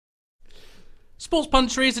Sports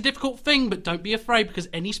punditry is a difficult thing, but don't be afraid because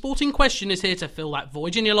any sporting question is here to fill that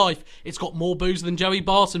void in your life. It's got more booze than Joey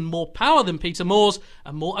Barton, more power than Peter Moores,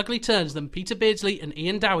 and more ugly turns than Peter Beardsley and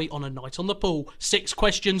Ian Dowie on a night on the pool. 6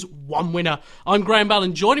 questions, 1 winner. I'm Graham Bell,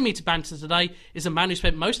 and joining me to banter today is a man who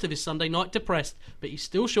spent most of his Sunday night depressed, but he's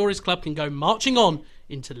still sure his club can go marching on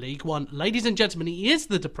into League One. Ladies and gentlemen, he is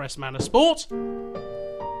the depressed man of sport.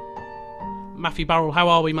 Matthew Barrell, how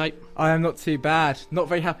are we, mate? I am not too bad. Not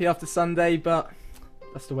very happy after Sunday, but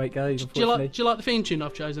that's the way it goes, unfortunately. Do you like the theme tune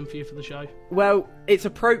I've chosen for you for the show? Well, it's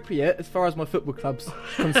appropriate as far as my football club's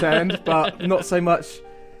concerned, but not so much.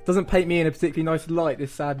 Doesn't paint me in a particularly nice light,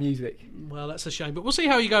 this sad music. Well, that's a shame, but we'll see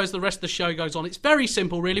how you go as the rest of the show goes on. It's very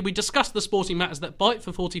simple, really. We discuss the sporting matters that bite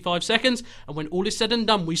for 45 seconds, and when all is said and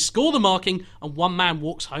done, we score the marking, and one man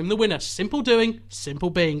walks home the winner. Simple doing, simple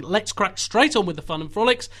being. Let's crack straight on with the fun and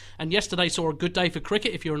frolics, and yesterday saw a good day for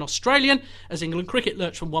cricket if you're an Australian, as England cricket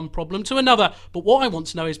lurched from one problem to another. But what I want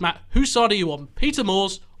to know is, Matt, whose side are you on, Peter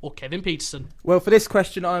Moores or Kevin Peterson? Well, for this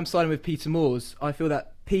question, I'm siding with Peter Moores. I feel that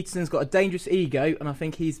Peterson's got a dangerous ego, and I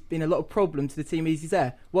think he's been a lot of problem to the team as he's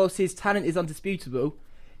there. Whilst his talent is undisputable,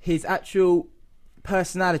 his actual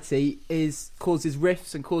personality causes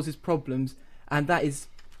rifts and causes problems, and that is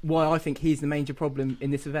why I think he's the major problem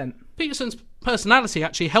in this event. Peterson's personality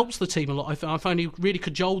actually helps the team a lot. I found he really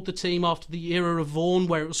cajoled the team after the era of Vaughan,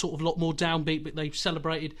 where it was sort of a lot more downbeat, but they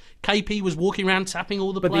celebrated. KP was walking around tapping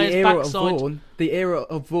all the players' backside. The era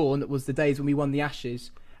of Vaughan was the days when we won the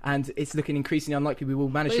Ashes, and it's looking increasingly unlikely we will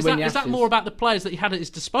manage to win the Ashes. Is that more about the players that he had at his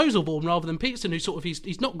disposal, Vaughan, rather than Peterson, who sort of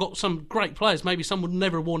he's not got some great players? Maybe some would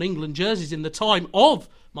never have worn England jerseys in the time of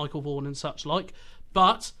Michael Vaughan and such like,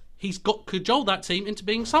 but he's got cajoled that team into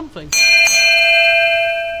being something.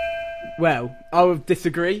 Well, I would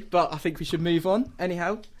disagree, but I think we should move on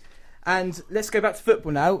anyhow. And let's go back to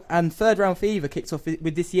football now. And third round fever kicks off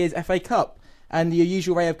with this year's FA Cup, and the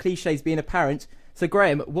usual array of cliches being apparent. So,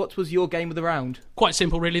 Graham, what was your game of the round? Quite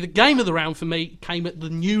simple, really. The game of the round for me came at the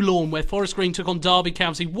New Lawn, where Forest Green took on Derby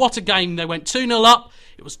County. What a game. They went 2-0 up.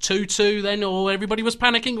 It was 2-2 then, everybody was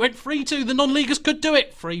panicking. It went 3-2. The non-leaguers could do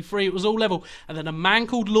it. 3-3. It was all level. And then a man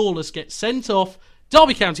called Lawless gets sent off.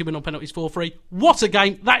 Derby County win on penalties 4-3. What a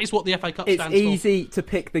game. That is what the FA Cup stands for. It's easy to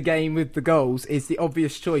pick the game with the goals. It's the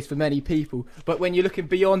obvious choice for many people. But when you're looking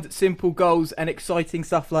beyond simple goals and exciting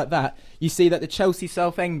stuff like that, you see that the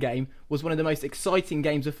Chelsea-Southend game was one of the most exciting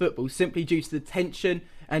games of football, simply due to the tension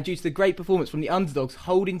and due to the great performance from the underdogs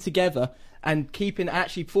holding together and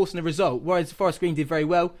actually forcing a result. Whereas Forest Green did very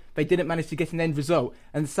well, they didn't manage to get an end result.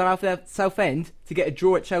 And Southend to get a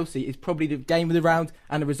draw at Chelsea is probably the game of the round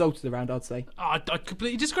and the result of the round, I'd say. I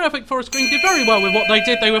completely disagree. I think Forest Green did very well with what they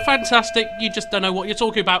did. They were fantastic. You just don't know what you're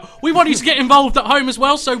talking about. We want you to get involved at home as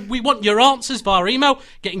well, so we want your answers via email.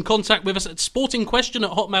 Get in contact with us at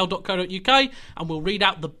sportingquestion@hotmail.co.uk, and we'll read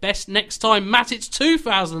out the best next time. Matt, it's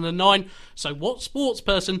 2009, so what sports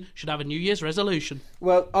person should have a New Year's resolution?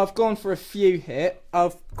 Well, I've gone for a few here.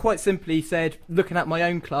 I've quite simply said, looking at my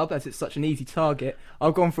own club, as it's such an easy target,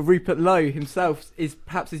 I've gone for Rupert Lowe himself.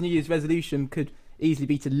 Perhaps his New Year's resolution could easily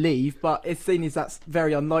be to leave, but it's seen as that's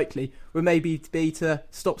very unlikely. Would maybe be to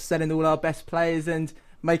stop selling all our best players and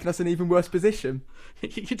making us an even worse position.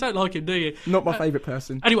 You don't like him, do you? Not my favourite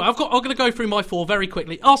person. Anyway, I'm going to go through my 4 very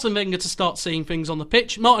quickly. Arsene Wenger to start seeing things on the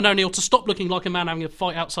pitch. Martin O'Neill to stop looking like a man having a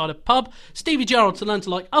fight outside a pub. Stevie Gerrard to learn to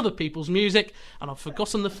like other people's music. And I've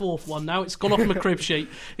forgotten the 4th one now. It's gone off my crib sheet.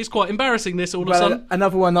 It's quite embarrassing, this, all of a sudden.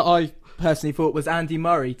 Another one that I personally thought was Andy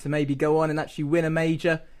Murray to maybe go on and actually win a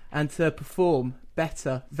major and to perform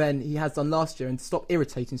better than he has done last year and stop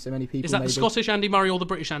irritating so many people. Is that the Scottish Andy Murray or the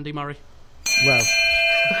British Andy Murray? Well,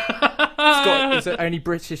 Scott is only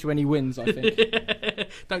British when he wins, I think.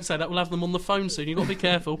 Don't say that, we'll have them on the phone soon. You've got to be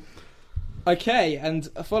careful. Okay, and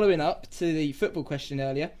following up to the football question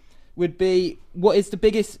earlier would be, what is the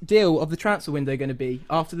biggest deal of the transfer window going to be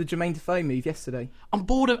after the Jermaine Defoe move yesterday? I'm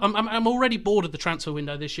already bored of the transfer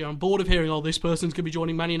window this year. I'm bored of hearing, this person's going to be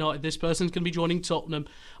joining Man United, this person's going to be joining Tottenham.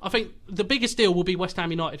 I think the biggest deal will be West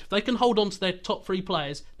Ham United. If they can hold on to their top 3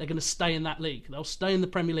 players, they're going to stay in that league. They'll stay in the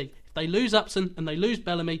Premier League. If they lose Upson and they lose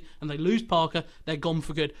Bellamy and they lose Parker, they're gone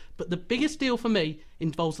for good. But the biggest deal for me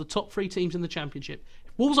involves the top 3 teams in the Championship.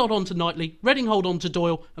 If Wolves hold on to Knightley, Reading hold on to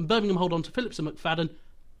Doyle, and Birmingham hold on to Phillips and McFadden,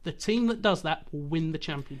 the team that does that will win the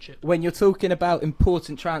Championship. When you're talking about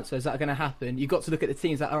important transfers that are going to happen, you've got to look at the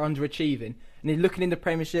teams that are underachieving. And in looking in the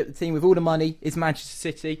Premiership, the team with all the money is Manchester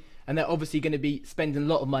City, and they're obviously going to be spending a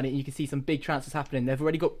lot of money, and you can see some big transfers happening. They've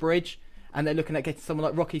already got Bridge, and they're looking at getting someone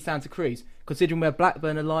like Rocky Santa Cruz. Considering where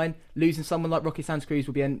Blackburn are lying, losing someone like Rocky Santa Cruz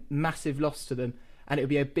will be a massive loss to them, and it would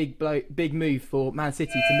be a big move for Man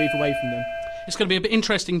City to move away from them. It's going to be a bit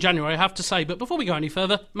interesting January, I have to say. But before we go any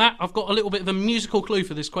further, Matt, I've got a little bit of a musical clue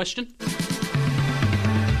for this question.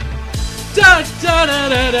 Hey!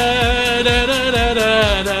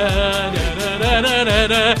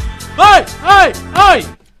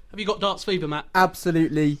 Have you got darts fever, Matt?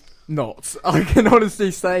 Absolutely not. I can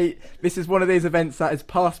honestly say this is one of these events that has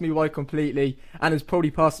passed me by completely and has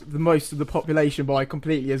probably passed the most of the population by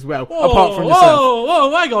completely as well, apart from yourself.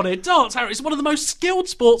 Whoa, hang on it. Darts, Harry, it's one of the most skilled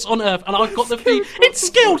sports on earth, and I've got the feet. It's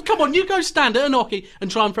skilled. Come on, you go stand at a hockey and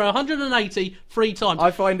try and throw 180 3 times.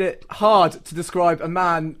 I find it hard to describe a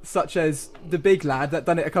man such as the big lad that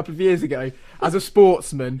done it a couple of years ago as a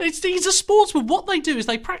sportsman. He's a sportsman. What they do is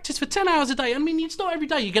they practice for 10 hours a day. I mean, it's not every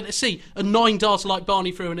day you get to see a 9-darter like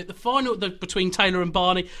Barney threw in it. The final between Taylor and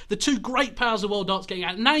Barney, the two great powers of world darts getting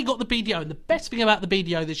out. Now you got the BDO, and the best thing about the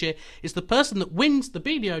BDO this year is the person that wins the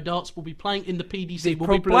BDO darts will be playing in the PDC. Will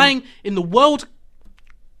be playing in the World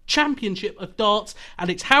Championship of Darts, and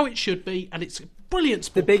it's how it should be, and it's a brilliant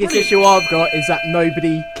sport. The biggest issue I've got is that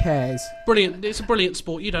nobody cares. Brilliant. It's a brilliant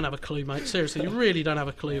sport. You don't have a clue, mate. Seriously, you really don't have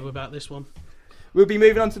a clue about this one. We'll be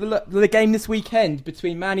moving on to the game this weekend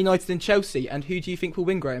between Man United and Chelsea. And who do you think will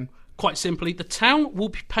win, Graham? Quite simply, the town will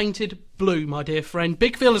be painted blue, my dear friend.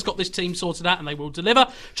 Big Phil has got this team sorted out and they will deliver.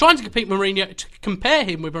 Trying to compare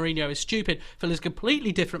him with Mourinho is stupid. Phil is a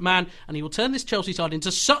completely different man, and he will turn this Chelsea side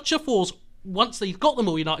into such a force once he's got them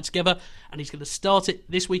all united together, and he's going to start it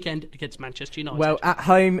this weekend against Manchester United. Well, at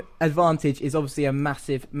home advantage is obviously a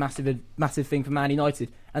massive thing for Man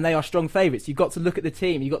United, and they are strong favourites. You've got to look at the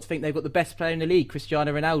team. You've got to think they've got the best player in the league,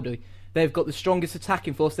 Cristiano Ronaldo. They've got the strongest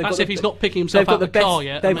attacking force. That's if he's not picking himself out of the car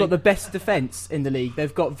yet. They've got the best defence in the league.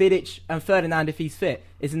 They've got Vidic, and Ferdinand, if he's fit,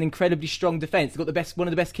 is an incredibly strong defence. They've got one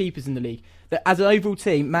of the best keepers in the league. As an overall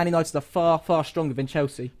team, Man United are far, far stronger than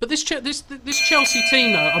Chelsea. But this Chelsea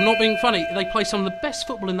team, though, I'm not being funny, they play some of the best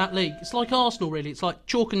football in that league. It's like Arsenal, really. It's like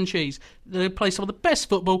chalk and cheese. They play some of the best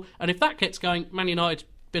football, and if that gets going, Man United,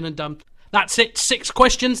 been and done. That's it, 6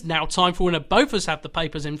 questions. Now time for winner. Both of us have the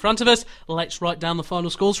papers in front of us. Let's write down the final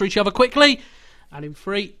scores for each other quickly. And in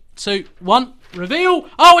 3, 2, 1, reveal.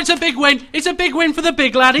 Oh, it's a big win. It's a big win for the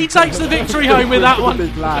big lad. He takes the victory home with that one.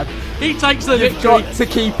 Big lad. He takes the victory. You've got to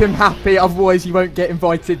keep him happy, otherwise you won't get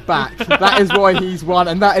invited back. That is why he's won,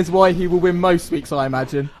 and that is why he will win most weeks, I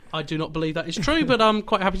imagine. I do not believe that is true, but I'm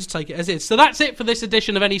quite happy to take it as is. So that's it for this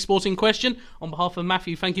edition of Any Sporting Question. On behalf of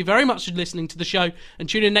Matthew, thank you very much for listening to the show, and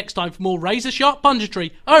tune in next time for more razor-sharp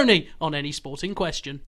punditry only on Any Sporting Question.